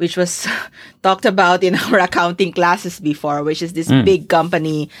which was talked about in our accounting classes before, which is this big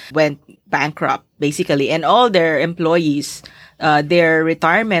company went bankrupt basically, and all their employees, their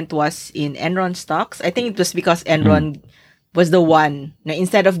retirement was in Enron stocks. I think it was because Enron was the one. Now,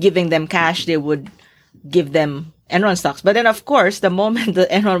 instead of giving them cash, they would give them Enron stocks. But then, of course, the moment the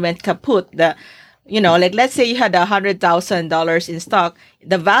Enron went kaput, like let's say you had $100,000 in stock,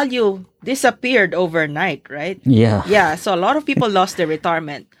 the value disappeared overnight, right? Yeah. Yeah. So a lot of people lost their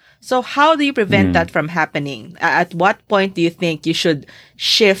retirement. So how do you prevent that from happening? At what point do you think you should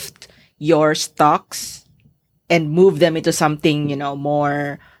shift your stocks and move them into something,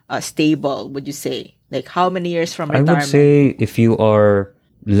 more stable, would you say? Like how many years from retirement? I would say if you are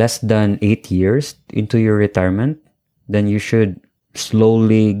less than 8 years into your retirement, then you should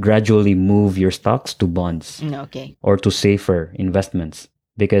slowly, gradually move your stocks to bonds. Okay. Or to safer investments.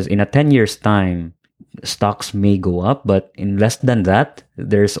 Because in a 10 years time, stocks may go up, but in less than that,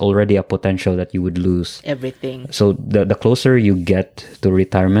 there's already a potential that you would lose everything. So the closer you get to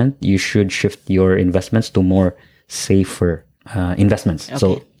retirement, you should shift your investments to more safer investments. Okay.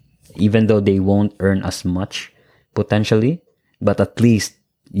 So even though they won't earn as much potentially, but at least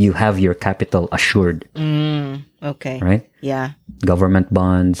you have your capital assured. Okay. Right? Yeah. Government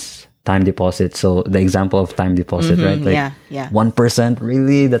bonds, time deposit. So the example of time deposit, right? Like 1%,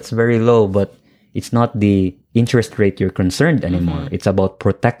 really, that's very low, but it's not the interest rate you're concerned anymore. It's about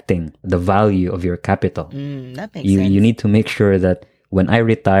protecting the value of your capital. That makes sense. You need to make sure that when I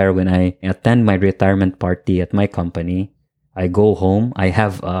retire, when I attend my retirement party at my company, I go home, I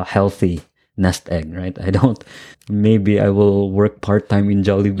have a healthy nest egg, right? Maybe I will work part-time in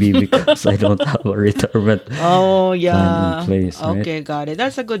Jollibee because I don't have a retirement plan in place, right? Okay, got it.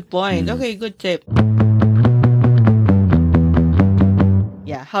 That's a good point. Okay, good tip.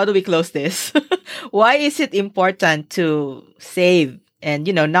 Yeah, how do we close this? Why is it important to save and,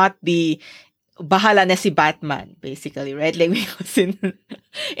 not be bahala na si Batman, basically, right? Like, because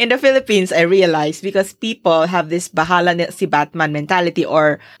in the Philippines, I realized because people have this bahala na si Batman mentality,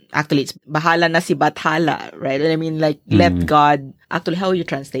 or actually it's bahala na si Bathala, right? I mean, like, let God, actually, how you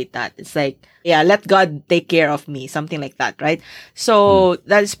translate that? It's like, let God take care of me, something like that, right? So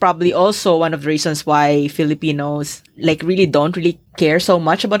that is probably also one of the reasons why Filipinos like really don't really care so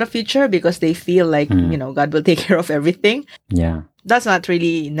much about the future, because they feel like, God will take care of everything. Yeah. That's not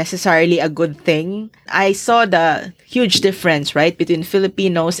really necessarily a good thing. I saw the huge difference, right, between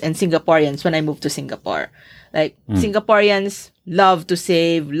Filipinos and Singaporeans when I moved to Singapore. Like, Singaporeans love to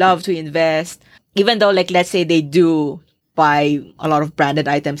save, love to invest, even though, like, let's say they do buy a lot of branded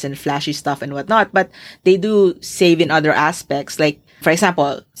items and flashy stuff and whatnot, but they do save in other aspects. Like, for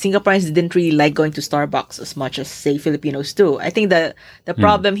example, Singaporeans didn't really like going to Starbucks as much as, say, Filipinos do. I think the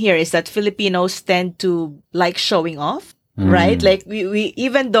problem here is that Filipinos tend to like showing off. Right? Like we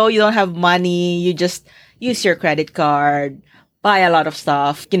even though you don't have money, you just use your credit card, buy a lot of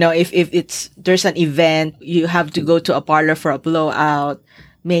stuff. If there's an event, you have to go to a parlor for a blowout,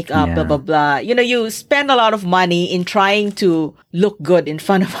 makeup, blah, blah, blah. You spend a lot of money in trying to look good in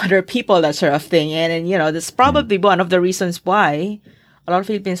front of other people, that sort of thing. And that's probably one of the reasons why a lot of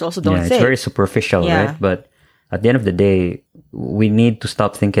Filipinos also don't save. It's very superficial, right? But at the end of the day, we need to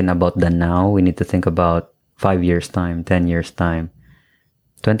stop thinking about the now. We need to think about 5 years' time, 10 years' time,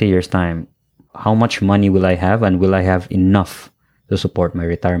 20 years' time. How much money will I have, and will I have enough to support my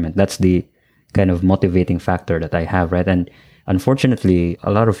retirement? That's the kind of motivating factor that I have, right? And unfortunately,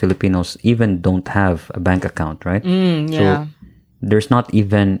 a lot of Filipinos even don't have a bank account, right? So there's not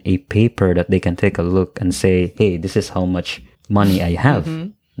even a paper that they can take a look and say, hey, this is how much money I have.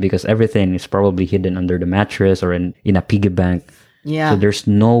 Because everything is probably hidden under the mattress or in a piggy bank. So there's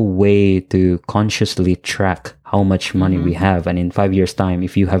no way to consciously track how much money we have. And in 5 years' time,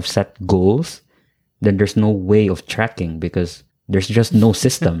 if you have set goals, then there's no way of tracking because there's just no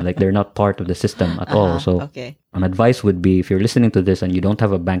system. Like they're not part of the system at all. So an advice would be, if you're listening to this and you don't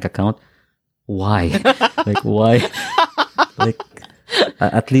have a bank account, why? Why?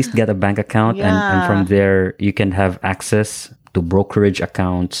 At least get a bank account and from there you can have access to brokerage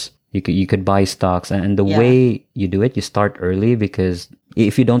accounts. You could buy stocks, and the way you do it, you start early, because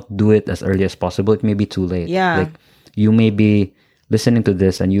if you don't do it as early as possible, it may be too late. Like you may be listening to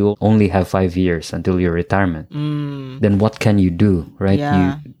this and you only have 5 years until your retirement. Then what can you do,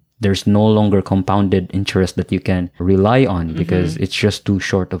 right? There's no longer compounded interest that you can rely on because it's just too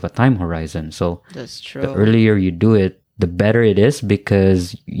short of a time horizon. So that's true. The earlier you do it, the better it is,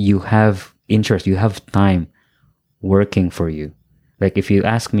 because you have interest, you have time working for you. Like if you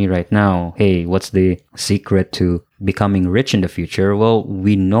ask me right now, hey, what's the secret to becoming rich in the future? Well,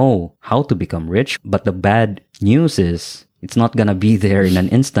 we know how to become rich, but the bad news is it's not going to be there in an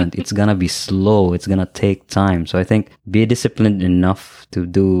instant. It's going to be slow. It's going to take time. So I think be disciplined enough to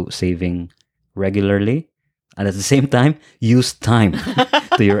do saving regularly. And at the same time, use time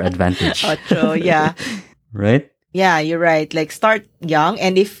to your advantage. Oh, true. Yeah. Right? Yeah, you're right. Like start young.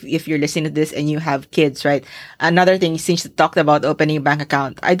 And if you're listening to this and you have kids, right? Another thing, since you talked about opening a bank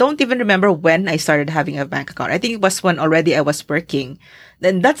account, I don't even remember when I started having a bank account. I think it was when already I was working.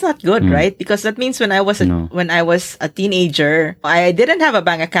 Then that's not good, right? Because that means when I was a teenager, I didn't have a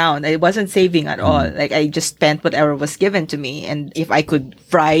bank account. I wasn't saving at all. Like I just spent whatever was given to me. And if I could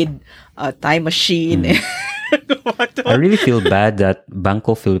ride a time machine. I really feel bad that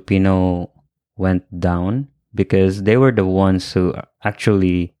Banco Filipino went down, because they were the ones who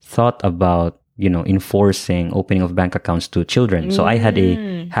actually thought about, enforcing opening of bank accounts to children. So I had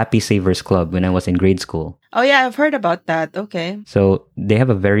a Happy Savers Club when I was in grade school. Oh yeah, I've heard about that. Okay. So they have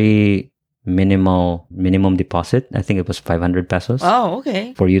a very minimum deposit. I think it was 500 pesos. Oh,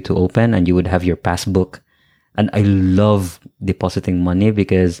 okay. For you to open, and you would have your passbook. And I love depositing money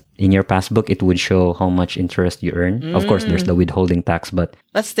because in your passbook, it would show how much interest you earn. Of course, there's the withholding tax, but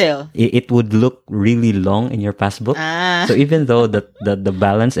still, it would look really long in your passbook. So even though the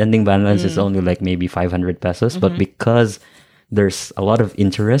ending balance is only like maybe 500 pesos, but because there's a lot of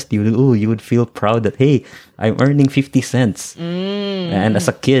interest, you would feel proud that, hey, I'm earning 50 cents. And as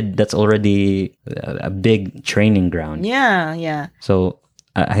a kid, that's already a big training ground. Yeah. So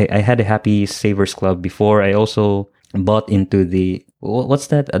I had a Happy Savers Club before. I also bought into what's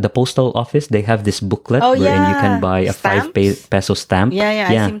that? The postal office. They have this booklet wherein you can buy a 5 peso stamp. Yeah.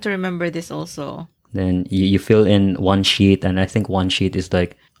 I seem to remember this also. Then you fill in one sheet, and I think one sheet is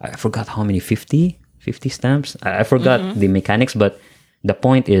like, I forgot how many, 50 stamps. I forgot the mechanics, but the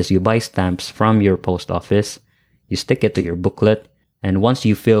point is you buy stamps from your post office, you stick it to your booklet, and once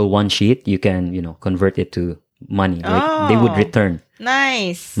you fill one sheet, you can, convert it to money. Like they would return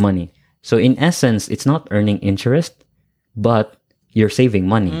money. So in essence, it's not earning interest, but you're saving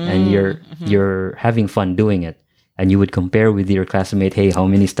money and you're having fun doing it. And you would compare with your classmate, hey, how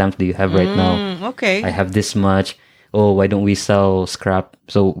many stamps do you have right now? Okay. I have this much. Oh, why don't we sell scrap?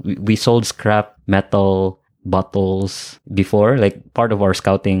 So we sold scrap metal bottles before. Like part of our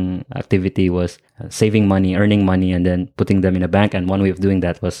scouting activity was saving money, earning money, and then putting them in a bank. And one way of doing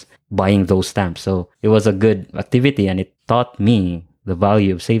that was buying those stamps. So it was a good activity, and it taught me the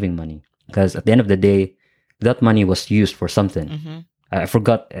value of saving money. Because at the end of the day, that money was used for something. I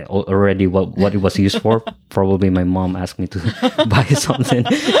forgot already what it was used for. Probably my mom asked me to buy something.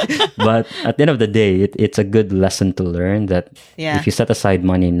 But at the end of the day, it's a good lesson to learn that if you set aside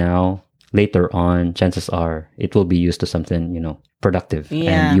money now, later on, chances are it will be used to something, productive.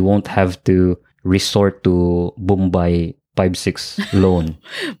 And you won't have to resort to Bombay 5-6 loan.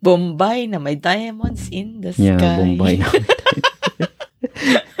 Bombay na may diamonds in the sky. Yeah, Bombay na may diamonds.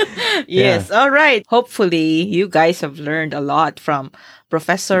 Yes. All right. Hopefully, you guys have learned a lot from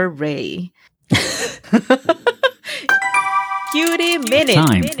Professor Ray. Cutie Minute.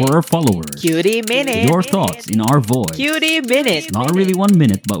 Time for our followers. Cutie Minute. Your thoughts in our voice. Cutie Minute. It's not really 1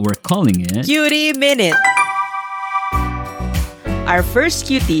 minute, but we're calling it Cutie Minute. Our first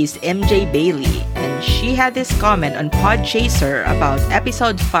cutie is MJ Bailey, and she had this comment on Podchaser about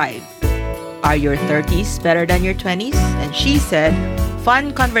episode 5. Are your 30s better than your 20s? And she said,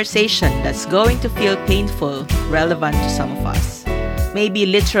 fun conversation that's going to feel painful, relevant to some of us. Maybe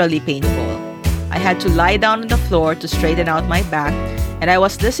literally painful. I had to lie down on the floor to straighten out my back, and I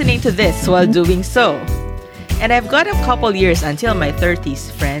was listening to this while doing so. And I've got a couple years until my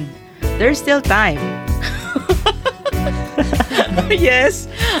 30s, friend. There's still time. Yes,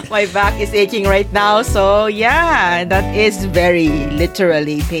 my back is aching right now. So yeah, that is very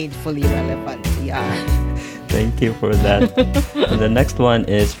literally painfully relevant. Yeah. Thank you for that. And the next one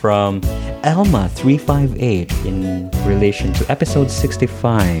is from Elma358 in relation to episode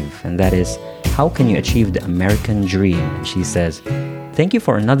 65. And that is, how can you achieve the American dream? And she says, thank you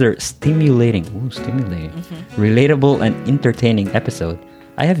for another stimulating, relatable and entertaining episode.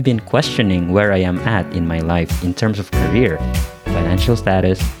 I have been questioning where I am at in my life in terms of career, financial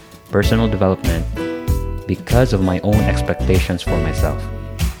status, personal development, because of my own expectations for myself.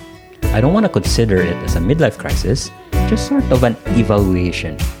 I don't want to consider it as a midlife crisis, just sort of an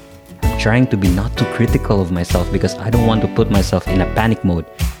evaluation. I'm trying to be not too critical of myself because I don't want to put myself in a panic mode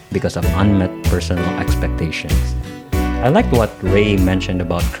because of unmet personal expectations. I liked what Ray mentioned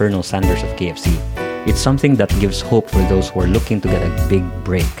about Colonel Sanders of KFC. It's something that gives hope for those who are looking to get a big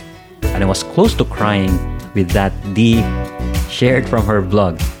break. And I was close to crying with that Dee shared from her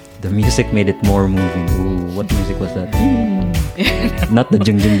blog. The music made it more moving. Ooh, what music was that? Not the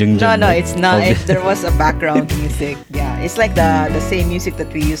jung jung jung jung. No, it's not. There was a background music. Yeah, it's like the same music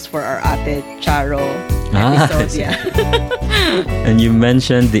that we used for our Ate Charo episode. Yeah. And you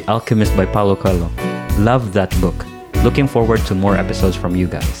mentioned The Alchemist by Paulo Coelho. Love that book. Looking forward to more episodes from you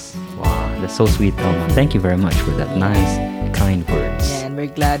guys. Wow, that's so sweet, Elma. Thank you very much for that nice, kind words. Yeah, and we're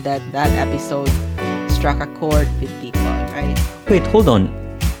glad that that episode struck a chord with people, right? Wait, hold on.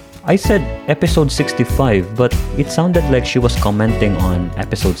 I said episode 65, but it sounded like she was commenting on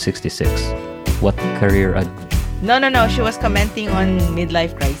episode 66. What career? No. She was commenting on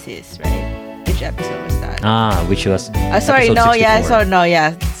midlife crisis, right? Which episode was that? Which was. Sorry, episode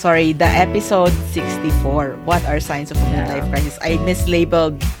 64. Sorry, the episode 64. What are signs of a midlife crisis? I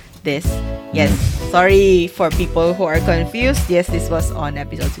mislabeled this. Yes, sorry for people who are confused. Yes, this was on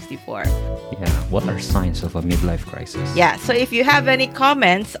episode 64. Yeah, what are signs of a midlife crisis? Yeah, so if you have any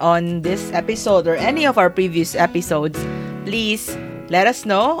comments on this episode or any of our previous episodes, please let us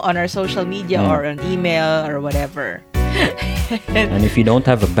know on our social media or on email or whatever. And if you don't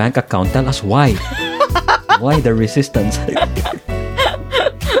have a bank account, tell us why. Why the resistance?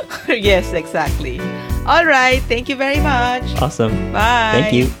 Yes, exactly. All right. Thank you very much. Awesome. Bye.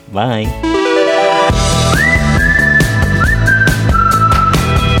 Thank you. Bye.